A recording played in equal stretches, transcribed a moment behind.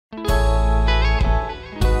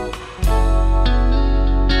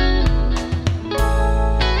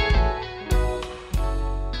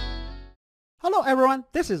everyone,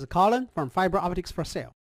 this is Colin from Fiber Optics for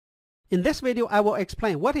Sale. In this video, I will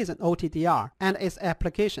explain what is an OTDR and its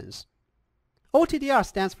applications. OTDR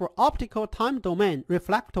stands for Optical Time Domain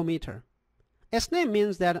Reflectometer. Its name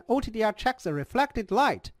means that OTDR checks the reflected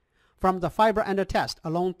light from the fiber under test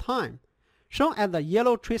along time, shown as the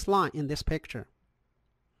yellow trace line in this picture.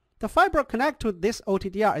 The fiber connected to this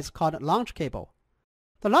OTDR is called launch cable.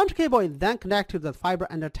 The launch cable is then connected to the fiber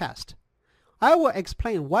under test. I will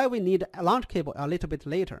explain why we need a launch cable a little bit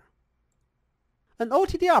later. An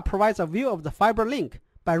OTDR provides a view of the fiber link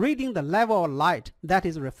by reading the level of light that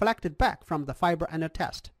is reflected back from the fiber under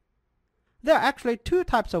test. There are actually two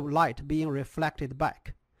types of light being reflected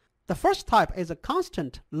back. The first type is a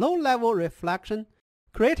constant low-level reflection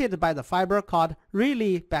created by the fiber called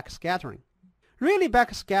Rayleigh backscattering. Rayleigh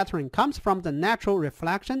backscattering comes from the natural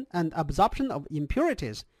reflection and absorption of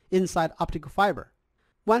impurities inside optical fiber.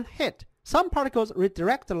 When hit, some particles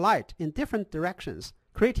redirect the light in different directions,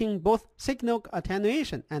 creating both signal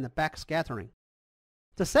attenuation and backscattering.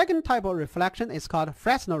 The second type of reflection is called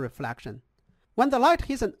Fresnel reflection. When the light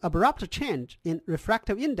hits an abrupt change in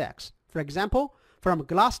refractive index, for example, from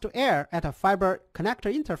glass to air at a fiber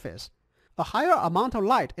connector interface, a higher amount of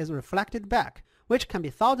light is reflected back, which can be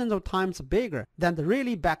thousands of times bigger than the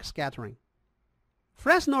Rayleigh backscattering.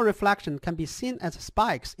 Fresnel reflection can be seen as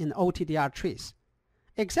spikes in OTDR trees.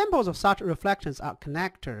 Examples of such reflections are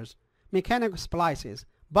connectors, mechanical splices,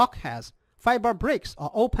 bulkheads, fiber bricks,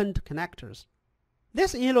 or opened connectors.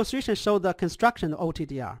 This illustration shows the construction of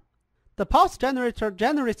OTDR. The pulse generator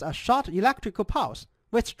generates a short electrical pulse,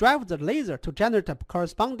 which drives the laser to generate a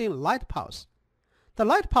corresponding light pulse. The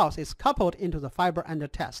light pulse is coupled into the fiber under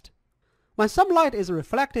test. When some light is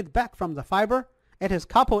reflected back from the fiber, it is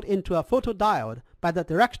coupled into a photodiode by the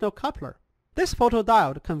directional coupler. This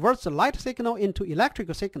photodiode converts the light signal into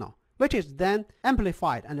electrical signal, which is then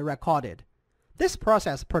amplified and recorded. This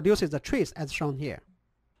process produces the trace as shown here.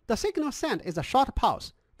 The signal sent is a short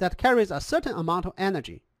pulse that carries a certain amount of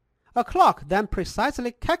energy. A clock then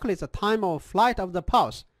precisely calculates the time of flight of the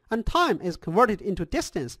pulse, and time is converted into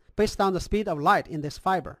distance based on the speed of light in this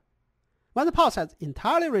fiber. When the pulse has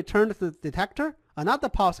entirely returned to the detector, another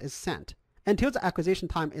pulse is sent until the acquisition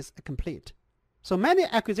time is complete. So many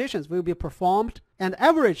acquisitions will be performed and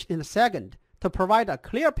averaged in a second to provide a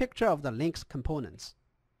clear picture of the link's components.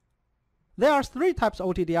 There are three types of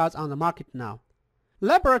OTDRs on the market now.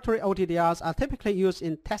 Laboratory OTDRs are typically used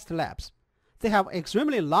in test labs. They have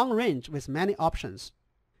extremely long range with many options.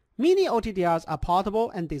 Mini OTDRs are portable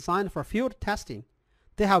and designed for field testing.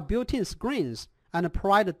 They have built-in screens and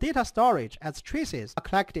provide data storage as traces are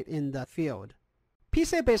collected in the field.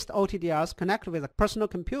 PC-based OTDRs connect with a personal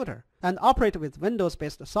computer and operate with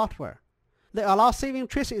Windows-based software. They allow saving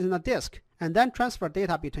traces in a disk and then transfer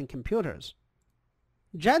data between computers.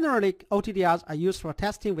 Generally, OTDRs are used for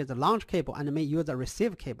testing with the launch cable and may use a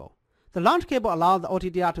receive cable. The launch cable allows the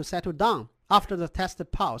OTDR to settle down after the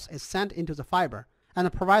tested pulse is sent into the fiber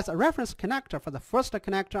and provides a reference connector for the first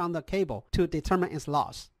connector on the cable to determine its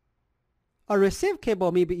loss. A receive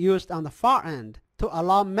cable may be used on the far end to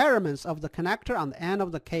allow measurements of the connector on the end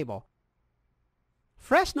of the cable.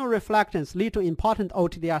 Fresnel reflections lead to important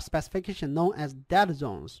OTDR specification known as dead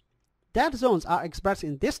zones. Dead zones are expressed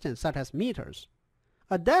in distance such as meters.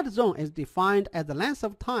 A dead zone is defined as the length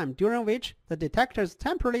of time during which the detector is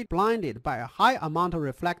temporarily blinded by a high amount of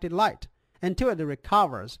reflected light until it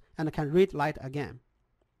recovers and can read light again.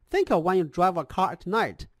 Think of when you drive a car at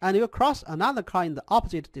night and you cross another car in the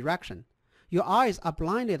opposite direction. Your eyes are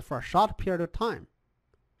blinded for a short period of time.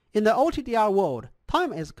 In the OTDR world,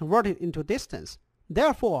 time is converted into distance.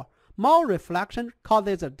 Therefore, more reflection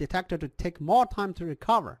causes the detector to take more time to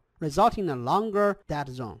recover, resulting in a longer dead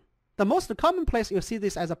zone. The most common place you see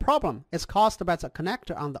this as a problem is caused by the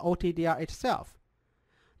connector on the OTDR itself.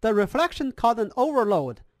 The reflection causes an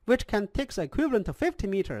overload, which can take the equivalent of 50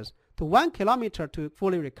 meters to 1 kilometer to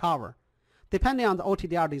fully recover, depending on the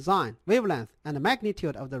OTDR design, wavelength, and the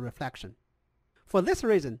magnitude of the reflection. For this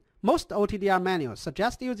reason, most OTDR manuals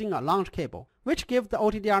suggest using a launch cable, which gives the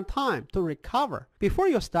OTDR time to recover before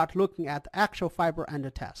you start looking at the actual fiber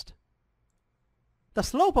under test. The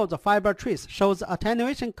slope of the fiber trace shows the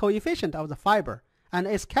attenuation coefficient of the fiber and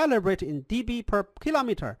is calibrated in dB per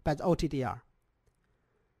kilometer by the OTDR.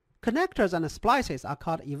 Connectors and splices are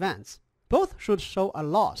called events. Both should show a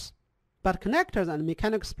loss, but connectors and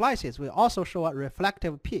mechanical splices will also show a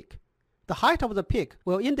reflective peak. The height of the peak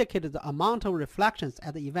will indicate the amount of reflections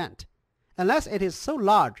at the event, unless it is so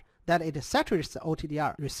large that it saturates the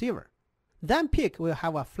OTDR receiver. Then peak will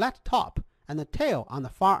have a flat top and a tail on the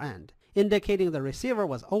far end, indicating the receiver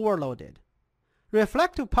was overloaded.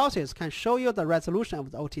 Reflective pulses can show you the resolution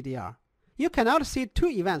of the OTDR. You cannot see two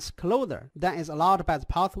events closer than is allowed by the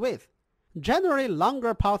path width. Generally,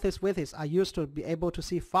 longer path widths are used to be able to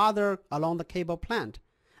see farther along the cable plant,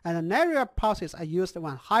 and narrower paths are used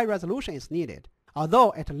when high resolution is needed, although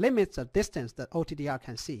it limits the distance that OTDR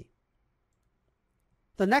can see.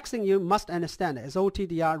 The next thing you must understand is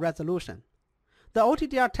OTDR resolution. The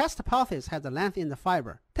OTDR test path has a length in the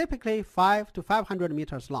fiber, typically 5 to 500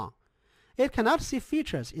 meters long. It cannot see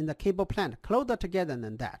features in the cable plant closer together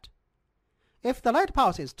than that. If the light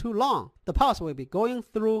pulse is too long, the pulse will be going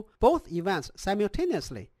through both events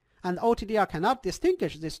simultaneously, and OTDR cannot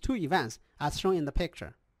distinguish these two events as shown in the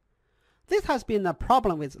picture. This has been a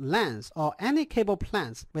problem with LANs or any cable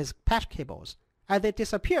plants with patch cables, as they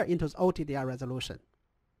disappear into OTDR resolution.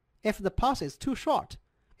 If the pulse is too short,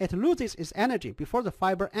 it loses its energy before the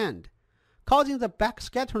fiber end, causing the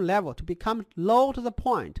backscattering level to become low to the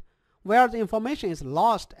point where the information is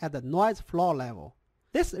lost at the noise floor level.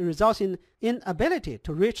 This results in inability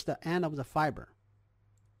to reach the end of the fiber.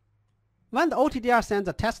 When the OTDR sends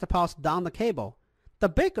a test pulse down the cable, the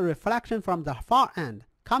big reflection from the far end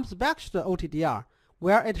comes back to the OTDR,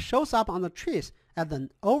 where it shows up on the trace as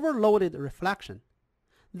an overloaded reflection.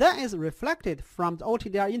 Then is reflected from the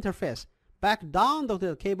OTDR interface back down to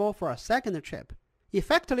the cable for a second trip,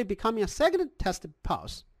 effectively becoming a second test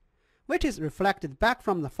pulse, which is reflected back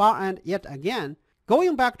from the far end yet again,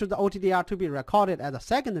 going back to the OTDR to be recorded as a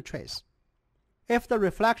second trace. If the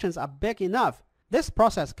reflections are big enough, this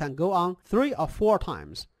process can go on 3 or 4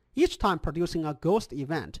 times, each time producing a ghost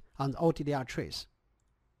event on the OTDR trace.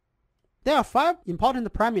 There are 5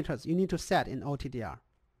 important parameters you need to set in OTDR: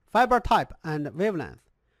 fiber type and wavelength.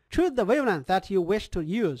 Choose the wavelength that you wish to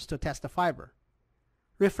use to test the fiber.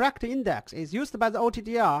 Refractive index is used by the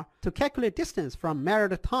OTDR to calculate distance from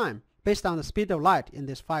measured time based on the speed of light in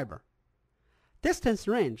this fiber. Distance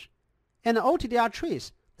range. In an OTDR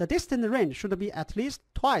trace, the distance range should be at least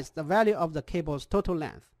twice the value of the cable's total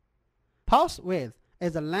length. Pulse width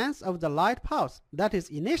is the length of the light pulse that is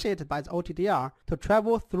initiated by the OTDR to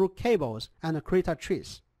travel through cables and create a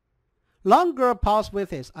trace. Longer pulse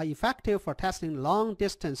widths are effective for testing long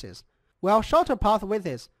distances, while shorter pulse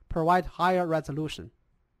widths provide higher resolution.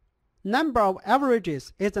 Number of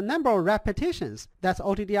averages is the number of repetitions that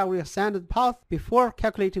OTDR will send the pulse before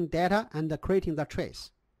calculating data and creating the trace.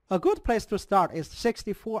 A good place to start is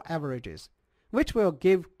 64 averages, which will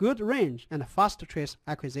give good range and fast trace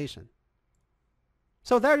acquisition.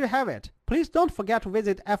 So there you have it. Please don't forget to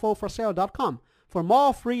visit foforsale.com for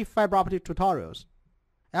more free fiber optic tutorials.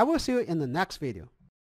 I will see you in the next video.